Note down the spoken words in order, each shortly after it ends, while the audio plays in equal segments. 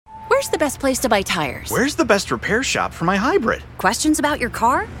the best place to buy tires? Where's the best repair shop for my hybrid? Questions about your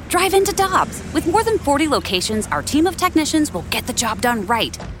car? Drive into Dobbs. With more than 40 locations, our team of technicians will get the job done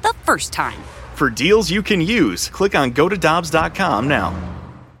right the first time. For deals you can use, click on GoToDobbs.com now.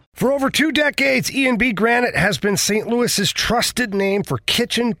 For over 2 decades, E&B Granite has been St. Louis's trusted name for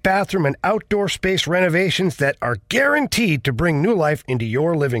kitchen, bathroom, and outdoor space renovations that are guaranteed to bring new life into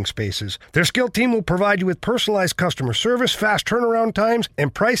your living spaces. Their skilled team will provide you with personalized customer service, fast turnaround times,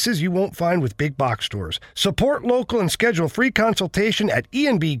 and prices you won't find with big box stores. Support local and schedule a free consultation at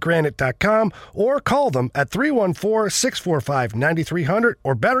enbgranite.com or call them at 314-645-9300,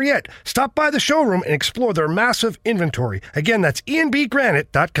 or better yet, stop by the showroom and explore their massive inventory. Again, that's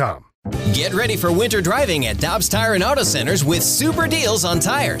enbgranite.com. Get ready for winter driving at Dobbs Tire and Auto Centers with super deals on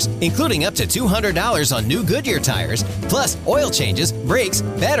tires, including up to $200 on new Goodyear tires, plus oil changes, brakes,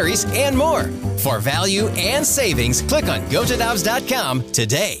 batteries, and more. For value and savings, click on GoToDobbs.com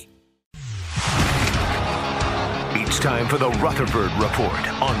today. It's time for the Rutherford Report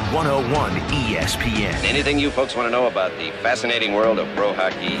on 101 ESPN. Anything you folks want to know about the fascinating world of pro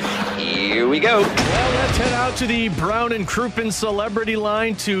hockey, here we go. Well, let's head out to the Brown and Crouppen celebrity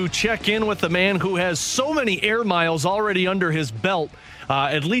line to check in with the man who has so many air miles already under his belt.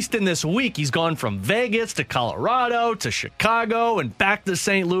 At least in this week, he's gone from Vegas to Colorado to Chicago and back to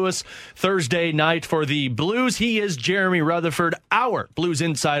St. Louis Thursday night for the Blues. He is Jeremy Rutherford, our Blues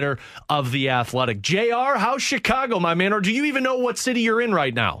insider of The Athletic. JR, how's Chicago, my man? Or do you even know what city you're in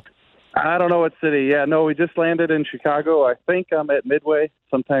right now? I don't know what city. Yeah, no, we just landed in Chicago. I think I'm at Midway.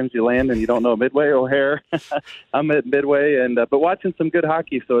 Sometimes you land and you don't know Midway or O'Hare. I'm at Midway, but watching some good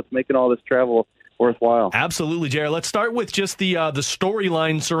hockey, so it's making all this travel worthwhile. Absolutely, Jared. Let's start with just the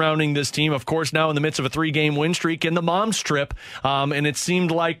storyline surrounding this team. Of course, now in the midst of a 3-game win streak and the mom's trip, and it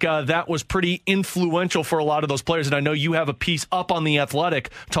seemed like that was pretty influential for a lot of those players. And I know you have a piece up on The Athletic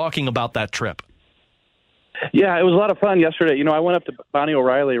talking about that trip. Yeah, it was a lot of fun yesterday. You know, I went up to Bonnie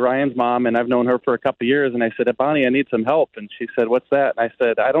O'Reilly, Ryan's mom, and I've known her for a couple of years, and I said, Bonnie, I need some help. And she said, what's that? And I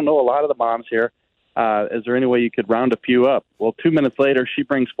said, I don't know a lot of the moms here. Is there any way you could round a few up? Well, 2 minutes later, she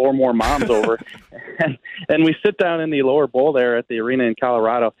brings 4 more moms over, and we sit down in the lower bowl there at the arena in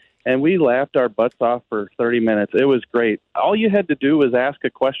Colorado, and we laughed our butts off for 30 minutes. It was great. All you had to do was ask a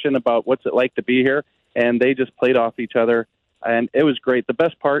question about what's it like to be here, and they just played off each other, and it was great. The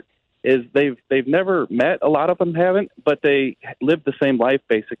best part is they've never met, a lot of them haven't, but they lived the same life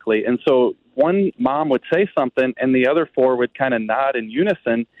basically. And so one mom would say something, and the other 4 would kind of nod in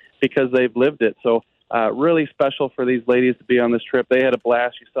unison because they've lived it. So really special for these ladies to be on this trip. They had a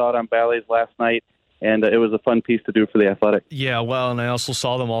blast. You saw it on Bally's last night, and it was a fun piece to do for The Athletic. Yeah, well, and I also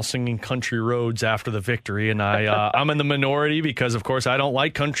saw them all singing Country Roads after the victory, and I'm in the minority because, of course, I don't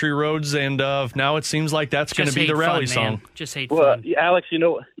like Country Roads, and now it seems like that's going to be the rally song. Just hate well, fun. Alex, you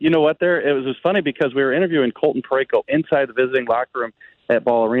know what? It was funny because we were interviewing Colton Parayko inside the visiting locker room at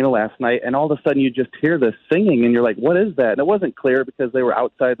Ball Arena last night, and all of a sudden you just hear this singing, and you're like, what is that? And it wasn't clear because they were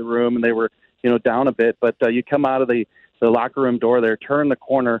outside the room, and they were down a bit, but you come out of the locker room door there, turn the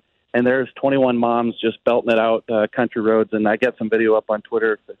corner, and there's 21 moms just belting it out, Country Roads, and I got some video up on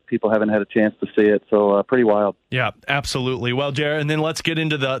Twitter if people haven't had a chance to see it, so pretty wild. Yeah, absolutely. Well, Jared, and then let's get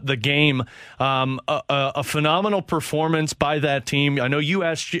into the game. A phenomenal performance by that team. I know you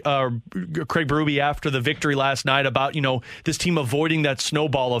asked Craig Berube after the victory last night about, this team avoiding that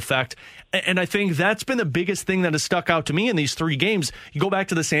snowball effect. And I think that's been the biggest thing that has stuck out to me in these 3 games. You go back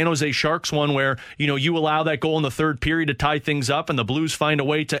to the San Jose Sharks one where, you allow that goal in the third period to tie things up and the Blues find a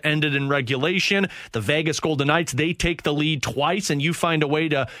way to end it in regulation. The Vegas Golden Knights, they take the lead twice and you find a way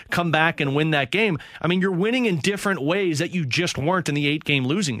to come back and win that game. I mean, you're winning in different ways that you just weren't in the 8-game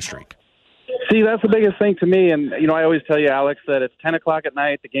losing streak. See, that's the biggest thing to me. And, I always tell you, Alex, that it's 10 o'clock at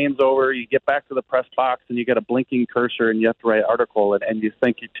night, the game's over, you get back to the press box, and you get a blinking cursor, and you have to write an article, and you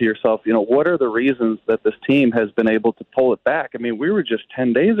think to yourself, what are the reasons that this team has been able to pull it back? I mean, we were just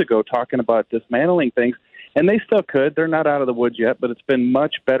 10 days ago talking about dismantling things, and they still could. They're not out of the woods yet, but it's been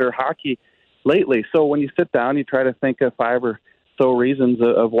much better hockey lately. So when you sit down, you try to think of 5 or so reasons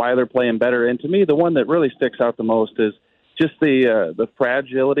of why they're playing better. And to me, the one that really sticks out the most is just the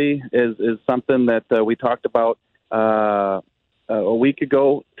fragility is something that we talked about a week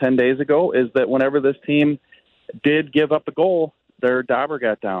ago, 10 days ago, is that whenever this team did give up a goal, their dauber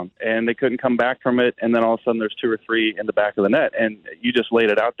got down, and they couldn't come back from it, and then all of a sudden there's 2 or 3 in the back of the net, and you just laid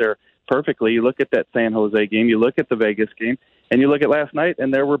it out there perfectly. You look at that San Jose game, you look at the Vegas game, and you look at last night,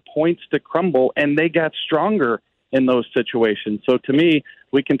 and there were points to crumble, and they got stronger in those situations. So to me,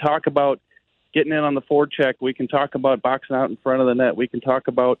 we can talk about getting in on the forecheck. We can talk about boxing out in front of the net. We can talk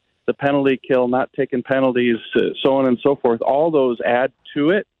about the penalty kill, not taking penalties, so on and so forth. All those add to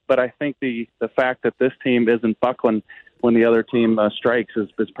it. but I think the fact that this team isn't buckling when the other team strikes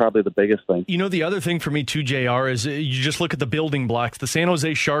is probably the biggest thing. You know, the other thing for me too, JR, is you just look at the building blocks. The San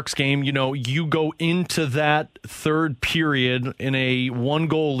Jose Sharks game, you know, you go into that third period in a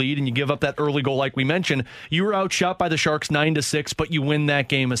 1-goal lead and you give up that early goal like we mentioned. You were outshot by the Sharks 9-6, but you win that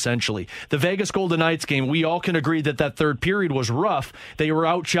game essentially. The Vegas Golden Knights game, we all can agree that third period was rough. They were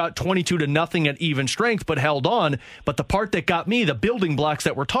outshot 22-0 at even strength, but held on. But the part that got me, the building blocks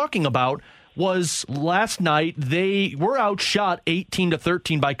that we're talking about, was last night they were outshot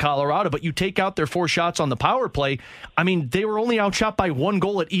 18-13 by Colorado, but you take out their 4 shots on the power play. I mean, they were only outshot by 1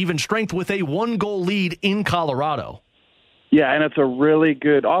 goal at even strength with a 1-goal lead in Colorado. Yeah, and it's a really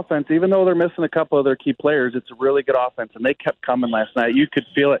good offense. Even though they're missing a couple of their key players, it's a really good offense, and they kept coming last night. You could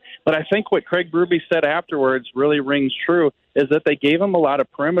feel it. But I think what Craig Berube said afterwards really rings true, is that they gave him a lot of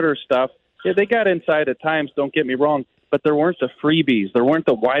perimeter stuff. Yeah, they got inside at times, don't get me wrong, but there weren't the freebies. There weren't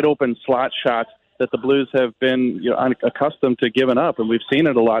the wide-open slot shots that the Blues have been accustomed to giving up, and we've seen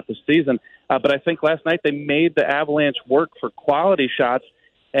it a lot this season. But I think last night they made the Avalanche work for quality shots,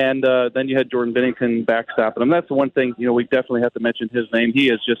 and then you had Jordan Binnington backstopping them. That's the one thing, we definitely have to mention his name. He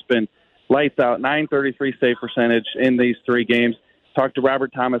has just been lights out, .933 save percentage in these 3 games. Talked to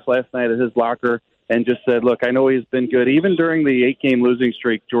Robert Thomas last night at his locker and just said, look, I know he's been good. Even during the 8-game losing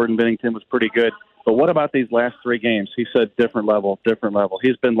streak, Jordan Binnington was pretty good. But what about these last 3 games? He said different level.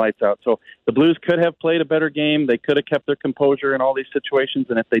 He's been lights out. So the Blues could have played a better game. They could have kept their composure in all these situations.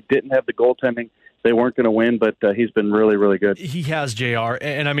 And if they didn't have the goaltending, they weren't going to win, but he's been really, really good. He has, JR.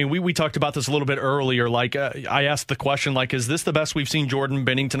 And I mean, we talked about this a little bit earlier. Like, I asked the question, like, is this the best we've seen Jordan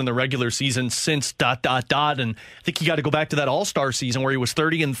Binnington in the regular season since ... And I think you got to go back to that All-Star season where he was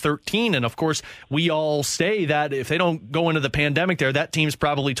 30-13. And of course, we all say that if they don't go into the pandemic there, that team's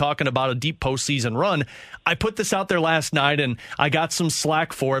probably talking about a deep postseason run. I put this out there last night and I got some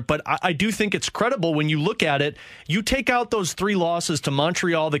slack for it, but I do think it's credible when you look at it. You take out those 3 losses to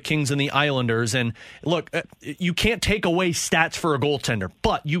Montreal, the Kings, and the Islanders, and look, you can't take away stats for a goaltender,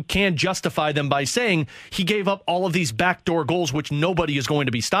 but you can justify them by saying he gave up all of these backdoor goals, which nobody is going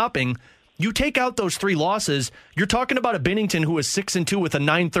to be stopping. You take out those 3 losses, you're talking about a Binnington who is 6-2 with a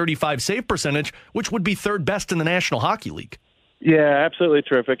 .935 save percentage, which would be 3rd best in the National Hockey League. Yeah, absolutely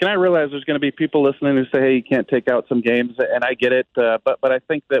terrific. And I realize there's going to be people listening who say, hey, you can't take out some games, and I get it. But I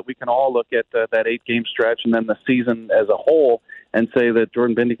think that we can all look at that 8-game stretch and then the season as a whole and say that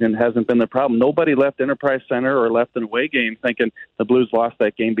Jordan Binnington hasn't been the problem. Nobody left Enterprise Center or left an away game thinking the Blues lost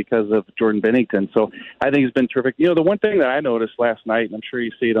that game because of Jordan Binnington. So I think he's been terrific. The one thing that I noticed last night, and I'm sure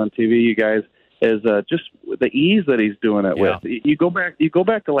you see it on TV, you guys, is just the ease that he's doing it with. You go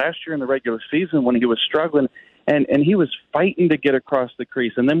back to last year in the regular season when he was struggling, and he was fighting to get across the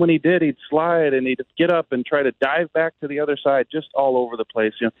crease. And then when he did, he'd slide and he'd get up and try to dive back to the other side, just all over the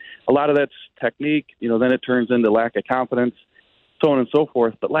place. A lot of that's technique. Then it turns into lack of confidence, so on and so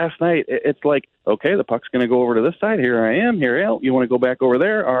forth. But last night, it's like, okay, the puck's going to go over to this side. Here I am. You want to go back over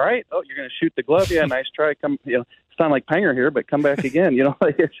there? All right. Oh, you're going to shoot the glove. Yeah, nice try. Come, sound like Panger here, but come back again.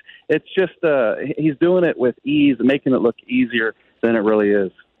 It's just he's doing it with ease, making it look easier than it really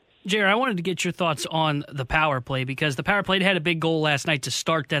is. Jared, I wanted to get your thoughts on the power play, because the power play had a big goal last night to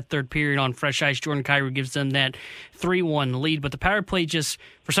start that third period on fresh ice. Jordan Kyrou gives them that 3-1 lead, but the power play just,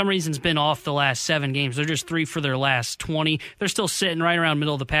 for some reason, has been off the last 7 games. They're just 3 for their last 20. They're still sitting right around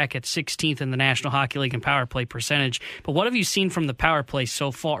middle of the pack at 16th in the National Hockey League in power play percentage. But what have you seen from the power play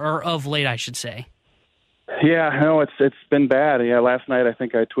so far, or of late, I should say? Yeah, no, it's been bad. Yeah, last night I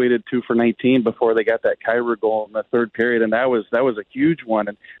think I tweeted 2 for 19 before they got that Kyrou goal in the third period, and that was a huge one.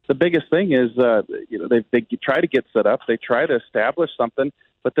 And the biggest thing is, they try to get set up, they try to establish something,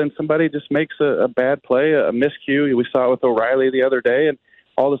 but then somebody just makes a bad play, a miscue. We saw it with O'Reilly the other day, and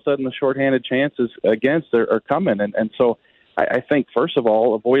all of a sudden the shorthanded chances against are coming. And so I think first of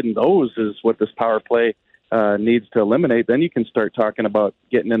all, avoiding those is what this power play needs to eliminate. Then you can start talking about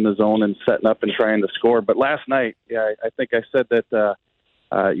getting in the zone and setting up and trying to score. But last night, I think I said that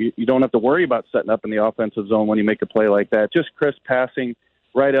you don't have to worry about setting up in the offensive zone when you make a play like that. Just crisp passing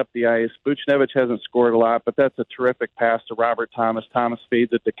right up the ice. Buchnevich hasn't scored a lot, but that's a terrific pass to Robert Thomas. Thomas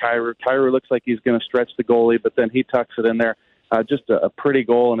feeds it to Kyrou. Kyrou looks like he's going to stretch the goalie, but then he tucks it in there. Just a pretty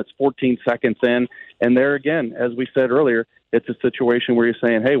goal, and it's 14 seconds in. And there again, as we said earlier, it's a situation where you're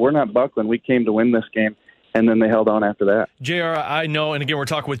saying, hey, we're not buckling. We came to win this game. And then they held on after that. JR, I know, and again, we're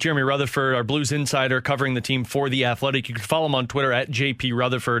talking with Jeremy Rutherford, our Blues insider, covering the team for The Athletic. You can follow him on Twitter at JP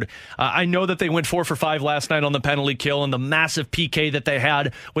Rutherford. I know that they went 4 for 5 last night on the penalty kill and the massive PK that they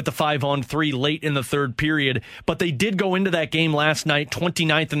had with the 5-on-3 late in the third period. But they did go into that game last night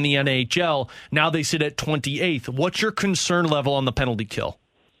 29th in the NHL. Now they sit at 28th. What's your concern level on the penalty kill?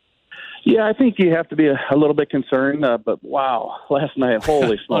 Yeah, I think you have to be a little bit concerned, but wow, last night,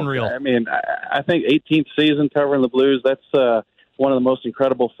 holy smokes. Unreal. I mean, I think 18th season covering the Blues, that's one of the most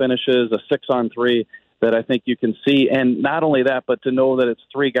incredible finishes, a 6-on-3 that I think you can see. And not only that, but to know that it's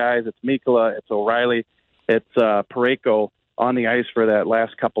three guys, it's Mikkola, it's O'Reilly, it's Parayko on the ice for that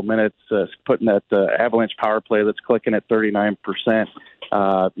last couple minutes, putting that Avalanche power play that's clicking at 39%,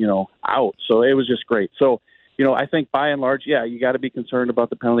 out. So it was just great. So, I think by and large, yeah, you got to be concerned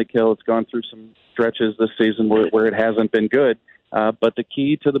about the penalty kill. It's gone through some stretches this season where it hasn't been good. But the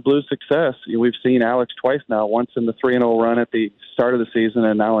key to the Blues' success, we've seen Alex twice now, once in the 3-0 run at the start of the season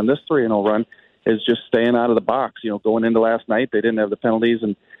and now in this 3-0 run, is just staying out of the box. Going into last night, they didn't have the penalties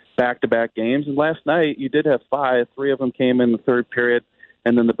in back-to-back games. And last night, you did have 5. 3 of them came in the third period,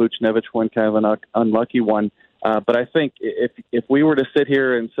 and then the Buchnevich one, kind of an unlucky one. But I think if we were to sit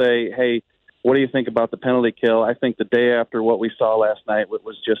here and say, hey, what do you think about the penalty kill? I think the day after what we saw last night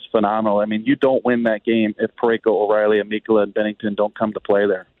was just phenomenal. I mean, you don't win that game if Parayko, O'Reilly, and Mikkola and Bennington don't come to play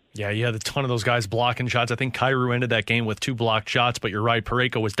there. Yeah, you had a ton of those guys blocking shots. I think Kyrou ended that game with 2 blocked shots, but you're right.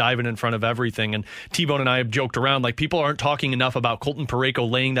 Parayko was diving in front of everything. And T-Bone and I have joked around, like, people aren't talking enough about Colton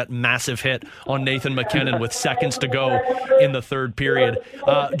Parayko laying that massive hit on Nathan McKinnon with seconds to go in the third period.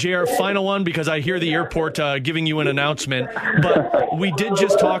 JR, final one, because I hear the airport giving you an announcement. But we did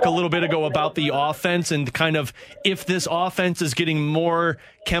just talk a little bit ago about the offense and kind of if this offense is getting more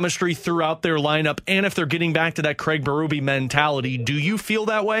chemistry throughout their lineup and if they're getting back to that Craig Berube mentality. Do you feel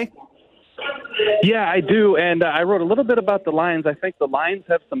that way? Yeah, I do, and I wrote a little bit about the lines. I think the lines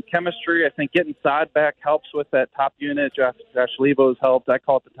have some chemistry. I think getting Saad back helps with that top unit. Josh Levo's helped. I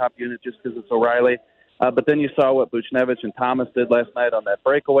call it the top unit just because it's O'Reilly. But then you saw what Buchnevich and Thomas did last night on that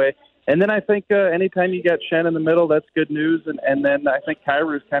breakaway. And then I think anytime you got Schenn in the middle, that's good news. And then I think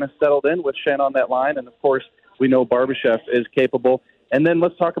Kyrou's kind of settled in with Schenn on that line. And, of course, we know Barbashev is capable. And then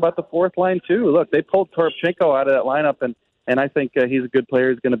let's talk about the fourth line, too. Look, they pulled Toropchenko out of that lineup, and I think he's a good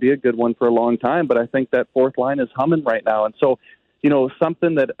player. He's going to be a good one for a long time. But I think that fourth line is humming right now. And so,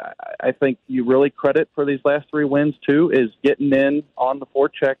 something that I think you really credit for these last 3 wins, too, is getting in on the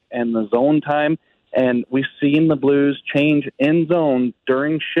forecheck and the zone time. And we've seen the Blues change in zone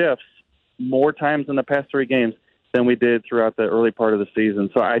during shifts more times in the past 3 games than we did throughout the early part of the season.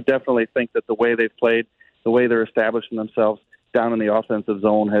 So I definitely think that the way they've played, the way they're establishing themselves down in the offensive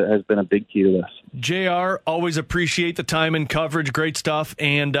zone has been a big key to this. JR, always appreciate the time and coverage. Great stuff.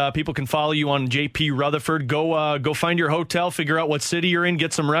 And people can follow you on JP Rutherford. Go find your hotel, figure out what city you're in,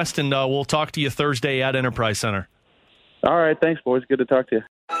 get some rest, and we'll talk to you Thursday at Enterprise Center. All right. Thanks, boys. Good to talk to you.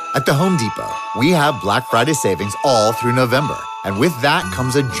 At the Home Depot, we have Black Friday savings all through November. And with that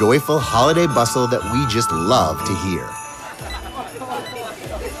comes a joyful holiday bustle that we just love to hear.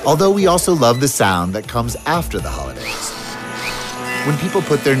 Although we also love the sound that comes after the holidays, when people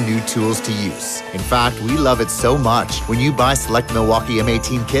put their new tools to use. In fact, we love it so much. When you buy select Milwaukee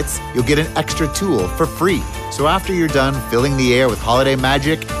M18 kits, you'll get an extra tool for free. So after you're done filling the air with holiday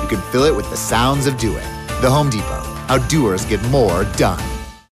magic, you can fill it with the sounds of doing. The Home Depot, how doers get more done.